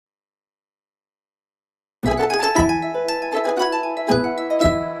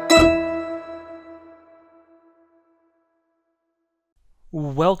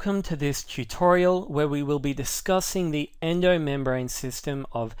Welcome to this tutorial where we will be discussing the endomembrane system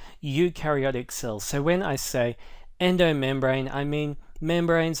of eukaryotic cells. So when I say endomembrane, I mean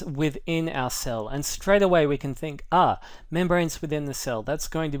membranes within our cell. And straight away we can think, membranes within the cell, that's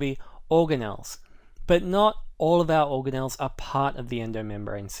going to be organelles. But not all of our organelles are part of the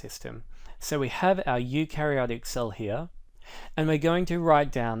endomembrane system. So we have our eukaryotic cell here, and we're going to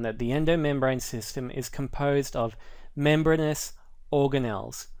write down that the endomembrane system is composed of membranous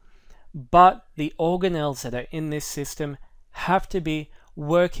organelles. But the organelles that are in this system have to be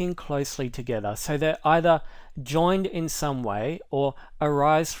working closely together. So they're either joined in some way or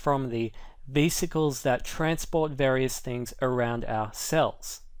arise from the vesicles that transport various things around our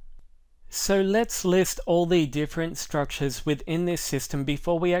cells. So let's list all the different structures within this system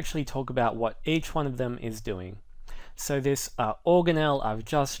before we actually talk about what each one of them is doing. So this organelle I've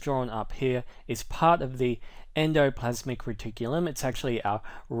just drawn up here is part of the endoplasmic reticulum. It's actually our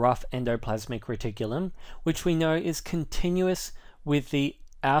rough endoplasmic reticulum, which we know is continuous with the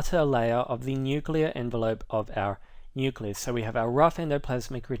outer layer of the nuclear envelope of our nucleus. So we have our rough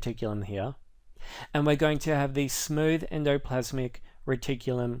endoplasmic reticulum here, and we're going to have the smooth endoplasmic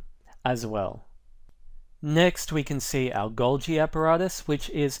reticulum as well. Next, we can see our Golgi apparatus,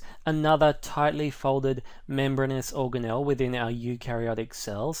 which is another tightly folded membranous organelle within our eukaryotic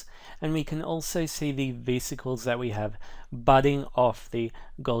cells. And we can also see the vesicles that we have budding off the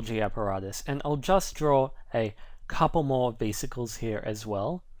Golgi apparatus. And I'll just draw a couple more vesicles here as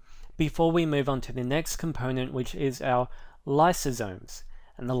well, before we move on to the next component, which is our lysosomes.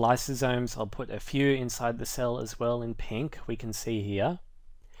 And the lysosomes, I'll put a few inside the cell as well in pink, we can see here.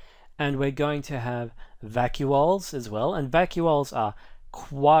 And we're going to have vacuoles as well, and vacuoles are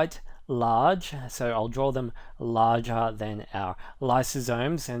quite large, so I'll draw them larger than our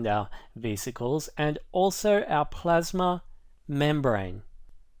lysosomes and our vesicles, and also our plasma membrane.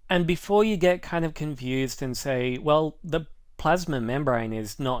 And before you get kind of confused and say, well, the plasma membrane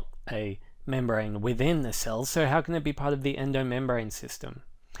is not a membrane within the cell, so how can it be part of the endomembrane system?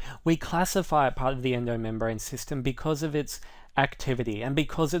 We classify it part of the endomembrane system because of its activity and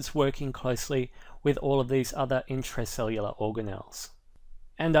because it's working closely with all of these other intracellular organelles.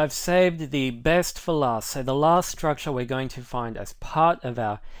 And I've saved the best for last. So the last structure we're going to find as part of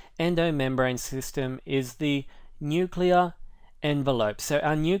our endomembrane system is the nuclear envelope. So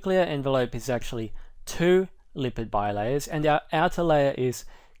our nuclear envelope is actually two lipid bilayers, and our outer layer is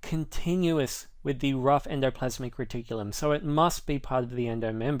continuous with the rough endoplasmic reticulum. So it must be part of the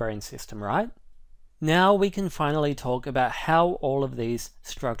endomembrane system, right? Now we can finally talk about how all of these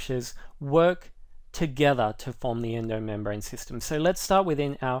structures work together to form the endomembrane system. So let's start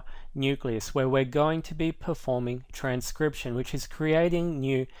within our nucleus, where we're going to be performing transcription, which is creating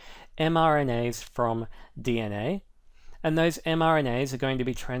new mRNAs from DNA. And those mRNAs are going to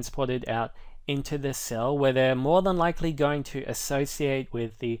be transported out into the cell, where they're more than likely going to associate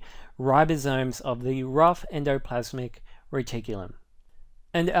with the ribosomes of the rough endoplasmic reticulum.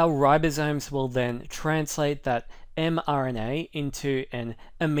 And our ribosomes will then translate that mRNA into an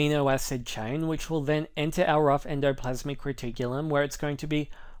amino acid chain, which will then enter our rough endoplasmic reticulum, where it's going to be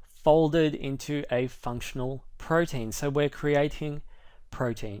folded into a functional protein. So we're creating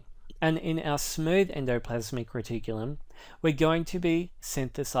protein. And in our smooth endoplasmic reticulum, we're going to be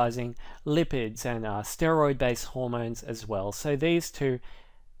synthesizing lipids and steroid-based hormones as well. So these two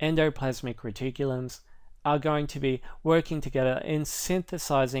endoplasmic reticulums are going to be working together in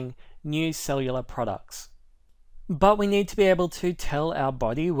synthesizing new cellular products. But we need to be able to tell our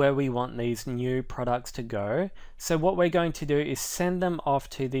body where we want these new products to go. So what we're going to do is send them off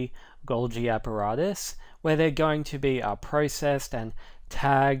to the Golgi apparatus, where they're going to be processed and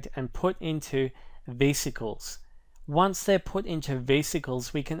tagged and put into vesicles. Once they're put into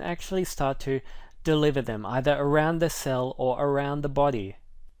vesicles, we can actually start to deliver them either around the cell or around the body.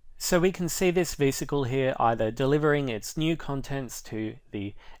 So we can see this vesicle here either delivering its new contents to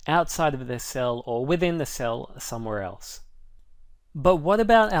the outside of the cell or within the cell somewhere else. But what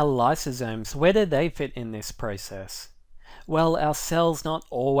about our lysosomes? Where do they fit in this process? Well, our cell's not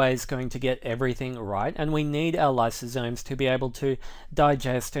always going to get everything right, and we need our lysosomes to be able to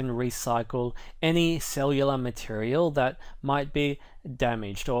digest and recycle any cellular material that might be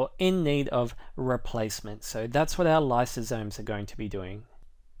damaged or in need of replacement. So that's what our lysosomes are going to be doing.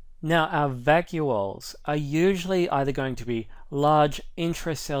 Now, our vacuoles are usually either going to be large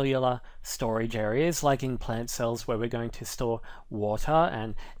intracellular storage areas, like in plant cells where we're going to store water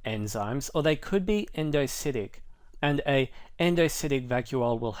and enzymes, or they could be endocytic. And a endocytic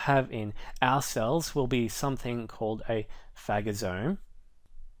vacuole we'll have in our cells will be something called a phagosome.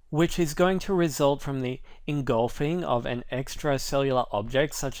 which is going to result from the engulfing of an extracellular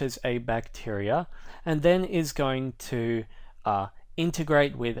object such as a bacteria, and then is going to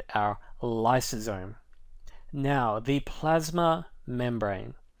integrate with our lysosome. Now, the plasma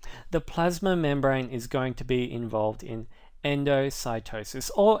membrane. The plasma membrane is going to be involved in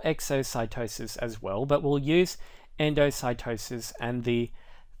endocytosis or exocytosis as well, but we'll use endocytosis and the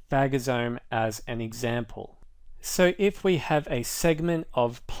phagosome as an example. So if we have a segment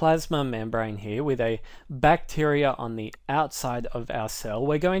of plasma membrane here with a bacteria on the outside of our cell,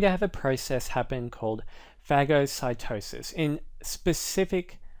 we're going to have a process happen called phagocytosis in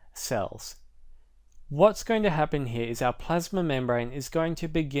specific cells. What's going to happen here is our plasma membrane is going to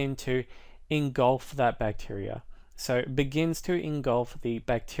begin to engulf that bacteria. So it begins to engulf the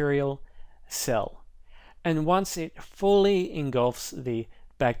bacterial cell. And once it fully engulfs the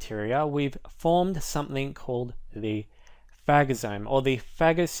bacteria, we've formed something called the phagosome or the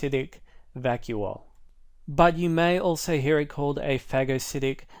phagocytic vacuole. But you may also hear it called a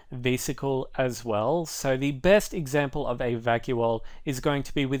phagocytic vesicle as well. So the best example of a vacuole is going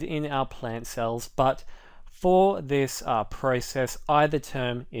to be within our plant cells, but for this process, either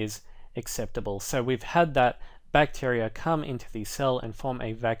term is acceptable. So we've had that bacteria come into the cell and form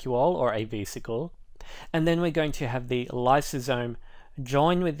a vacuole or a vesicle, and then we're going to have the lysosome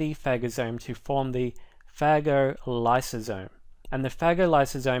join with the phagosome to form the phagolysosome. And the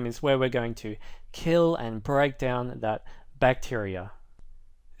phagolysosome is where we're going to kill and break down that bacteria.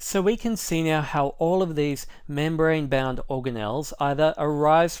 So we can see now how all of these membrane-bound organelles either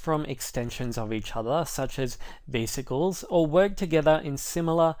arise from extensions of each other, such as vesicles, or work together in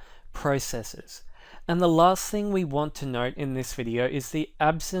similar processes. And the last thing we want to note in this video is the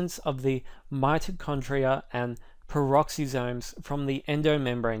absence of the mitochondria and peroxisomes from the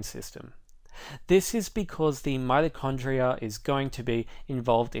endomembrane system. This is because the mitochondria is going to be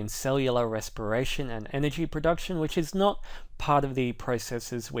involved in cellular respiration and energy production, which is not part of the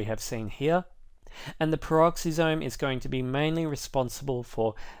processes we have seen here. And the peroxisome is going to be mainly responsible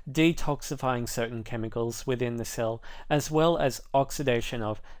for detoxifying certain chemicals within the cell, as well as oxidation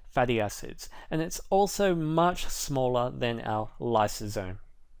of fatty acids. And it's also much smaller than our lysosome.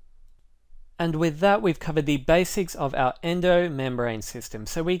 And with that, we've covered the basics of our endomembrane system.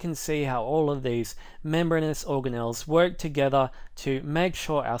 So we can see how all of these membranous organelles work together to make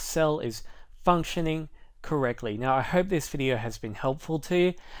sure our cell is functioning correctly. Now, I hope this video has been helpful to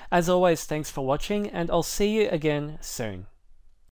you. As always, thanks for watching, and I'll see you again soon.